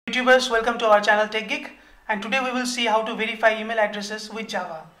YouTubers, welcome to our channel Tech Geek, and today we will see how to verify email addresses with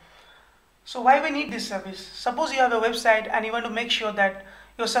Java. So why we need this service? Suppose you have a website and you want to make sure that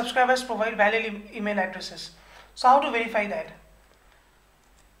your subscribers provide valid email addresses. So how to verify that?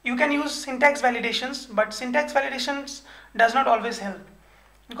 You can use syntax validations, but syntax validations does not always help.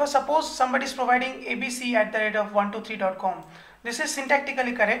 Because suppose somebody is providing abc@123.com. This is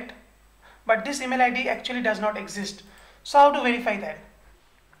syntactically correct, but this email ID actually does not exist. So how to verify that?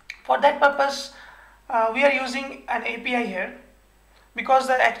 For that purpose, we are using an API here, because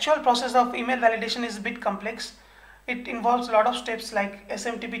the actual process of email validation is a bit complex. It involves a lot of steps like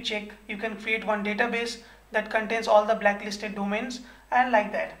SMTP check. You can create one database that contains all the blacklisted domains and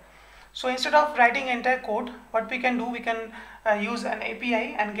like that. So instead of writing entire code, what we can do, we can use an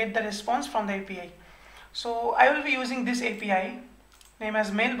API and get the response from the API. So I will be using this API named as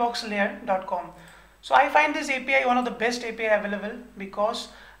mailboxlayer.com. So I find this API one of the best API available because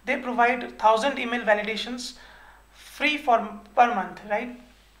they provide 1000 email validations free per month, right?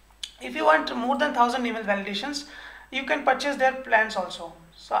 If you want more than 1000 email validations, you can purchase their plans also.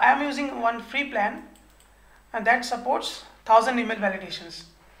 So I am using one free plan and that supports 1000 email validations.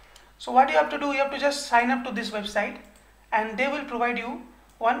 So what you have to do, you have to just sign up to this website and they will provide you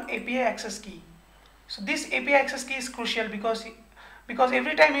one API access key. So this API access key is crucial because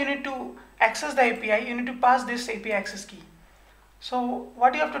every time you need to access the API, you need to pass this API access key. So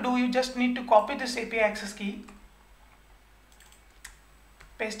what you have to do, you just need to copy this API access key,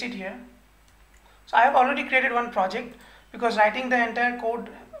 paste it here. So I have already created one project because writing the entire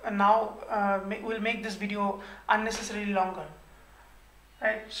code now will make this video unnecessarily longer,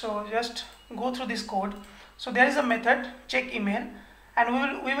 right? So just go through this code. So there is a method check email,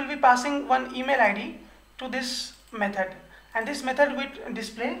 and we will be passing one email ID to this method, and this method will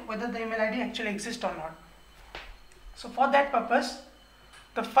display whether the email ID actually exists or not. So for that purpose,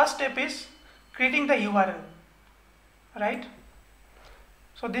 the first step is creating the URL, right?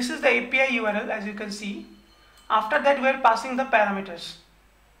 So this is the API URL, as you can see. After that, we are passing the parameters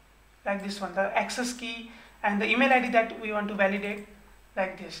like this one, the access key and the email ID that we want to validate,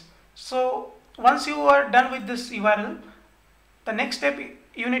 like this. So once you are done with this URL, the next step,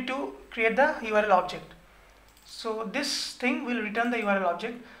 you need to create the URL object. So this thing will return the URL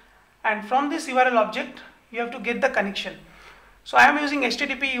object, and from this URL object you have to get the connection. So I am using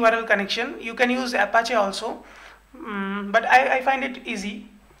HTTP URL connection. You can use Apache also, but I find it easy,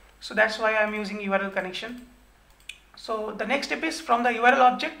 so that's why I am using URL connection. So the next step is, from the URL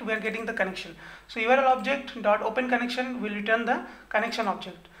object we are getting the connection. So URL object dot open connection will return the connection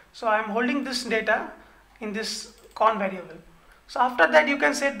object. So I am holding this data in this con variable. So after that, you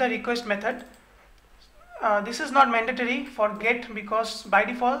can set the request method. This is not mandatory for get, because by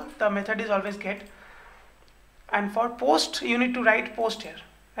default the method is always get. And for post, you need to write post here,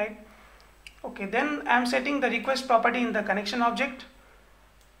 right? Okay, then I am setting the request property in the connection object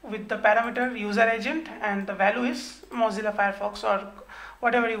with the parameter user agent, and the value is Mozilla Firefox or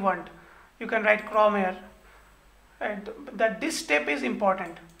whatever you want. You can write Chrome here, right? That this step is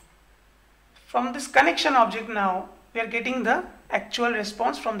important. From this connection object, now we are getting the actual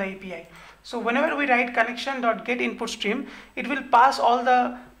response from the API. So whenever we write connection.getInputStream, it will pass all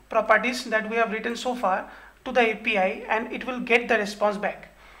the properties that we have written so far to the API, and it will get the response back.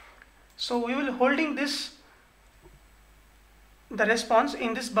 So we will holding this, the response,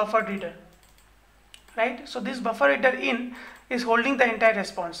 in this buffer reader, right? So this buffer reader in is holding the entire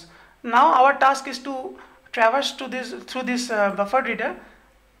response. Now our task is to traverse to this through this buffer reader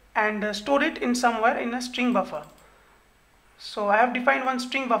and store it in somewhere in a string buffer. So I have defined one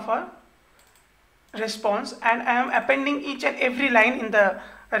string buffer response, and I am appending each and every line in the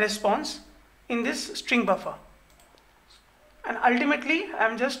response in this string buffer, and ultimately I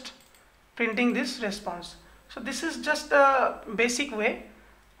am just printing this response. So this is just a basic way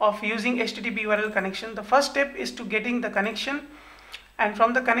of using HTTP URL connection. The first step is to getting the connection, and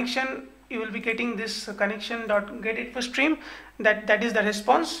from the connection you will be getting this connection.getInputStream, that is the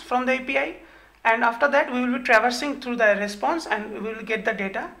response from the API, and after that we will be traversing through the response and we will get the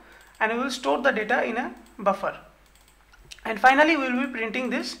data, and we will store the data in a buffer, and finally we will be printing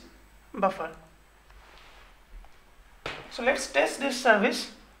this buffer. So let's test this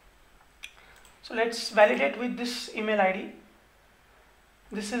service. So let's validate with this email ID.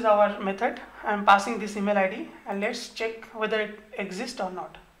 This is our method. I am passing this email ID, and let's check whether it exists or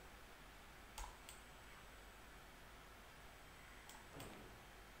not.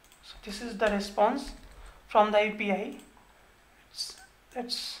 So this is the response from the API.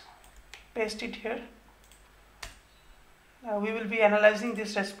 Let's paste it here. We will be analyzing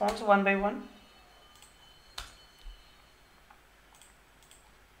this response one by one.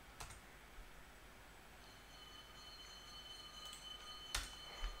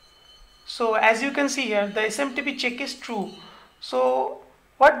 So as you can see here, the SMTP check is true. So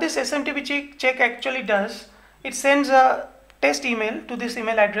what this SMTP check actually does, it sends a test email to this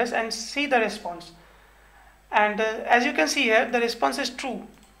email address and see the response. And as you can see here, the response is true.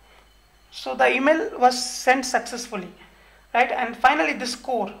 So the email was sent successfully, right? And finally the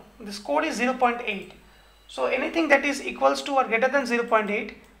score is 0.8. So anything that is equals to or greater than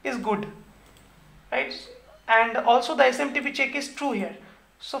 0.8 is good, right? And also the SMTP check is true here.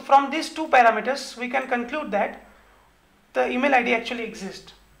 So from these two parameters we can conclude that the email ID actually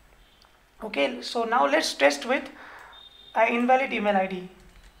exists. Okay, so now let's test with an invalid email ID.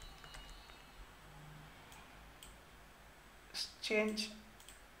 Let's change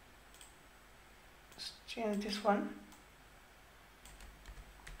this one.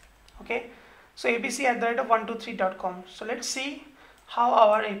 Okay, so abc@123.com. So let's see how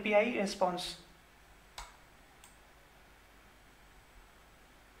our API responds.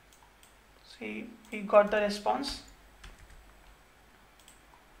 See, we got the response.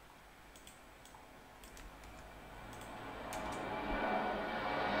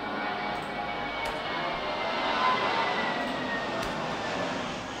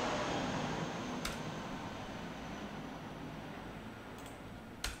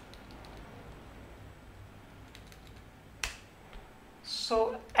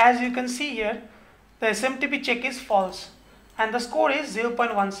 So as you can see here, the SMTP check is false and the score is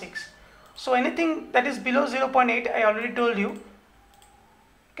 0.16. So anything that is below 0.8, I already told you,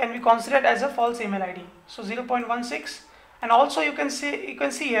 can be considered as a false email ID. So 0.16, and also you can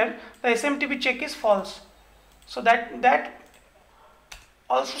see here the SMTP check is false. So that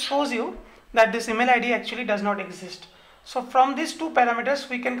also shows you that this email ID actually does not exist. So from these two parameters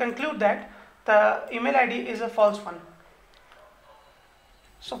we can conclude that the email ID is a false one.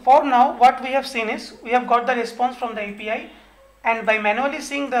 So for now what we have seen is we have got the response from the API, and by manually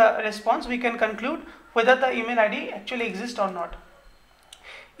seeing the response we can conclude whether the email ID actually exists or not.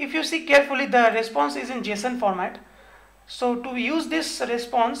 If you see carefully, the response is in JSON format. So to use this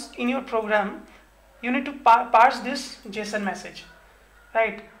response in your program, you need to parse this JSON message,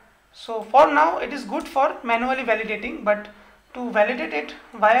 right? So for now it is good for manually validating, but to validate it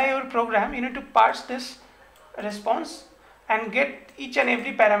via your program you need to parse this response and get each and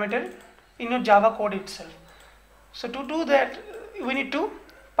every parameter in your Java code itself. So to do that we need to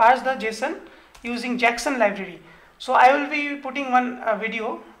parse the JSON using Jackson library. So I will be putting one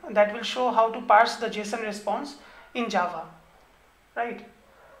video that will show how to parse the JSON response in Java, right?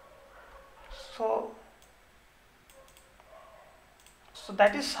 So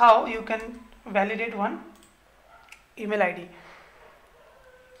that is how you can validate one email ID.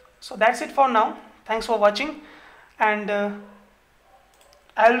 So that's it for now. Thanks for watching, and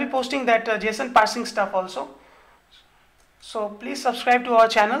I will be posting that JSON parsing stuff also. So please subscribe to our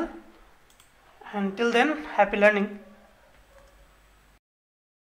channel, and till then, happy learning.